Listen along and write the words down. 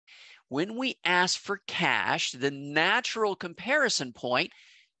When we ask for cash, the natural comparison point,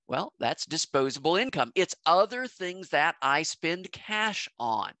 well, that's disposable income. It's other things that I spend cash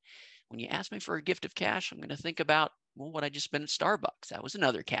on. When you ask me for a gift of cash, I'm going to think about, well, what I just spent at Starbucks. That was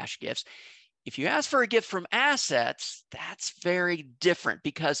another cash gift. If you ask for a gift from assets, that's very different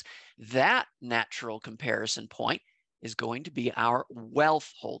because that natural comparison point is going to be our wealth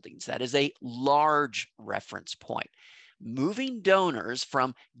holdings. That is a large reference point. Moving donors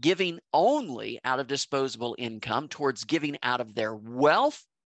from giving only out of disposable income towards giving out of their wealth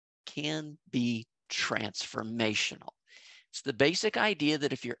can be transformational. It's the basic idea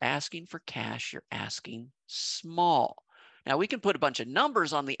that if you're asking for cash, you're asking small. Now, we can put a bunch of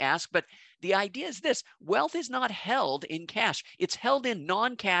numbers on the ask, but the idea is this: wealth is not held in cash. It's held in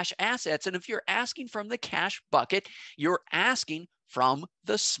non-cash assets. And if you're asking from the cash bucket, you're asking from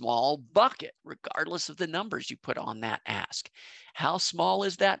the small bucket, regardless of the numbers you put on that ask. How small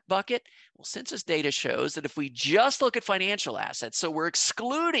is that bucket? Well, census data shows that if we just look at financial assets, so we're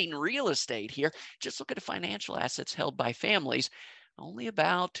excluding real estate here, just look at financial assets held by families, only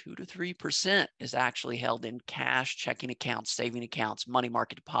about 2 to 3% is actually held in cash, checking accounts, saving accounts, money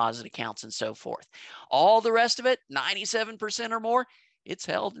market deposit accounts, and so forth. All the rest of it, 97% or more, it's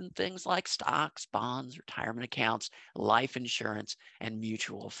held in things like stocks, bonds, retirement accounts, life insurance, and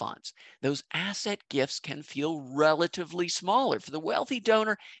mutual funds. Those asset gifts can feel relatively smaller. For the wealthy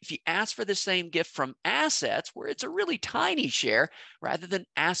donor, if you ask for the same gift from assets, where it's a really tiny share, rather than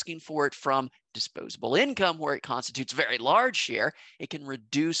asking for it from disposable income, where it constitutes a very large share, it can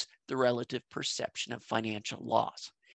reduce the relative perception of financial loss.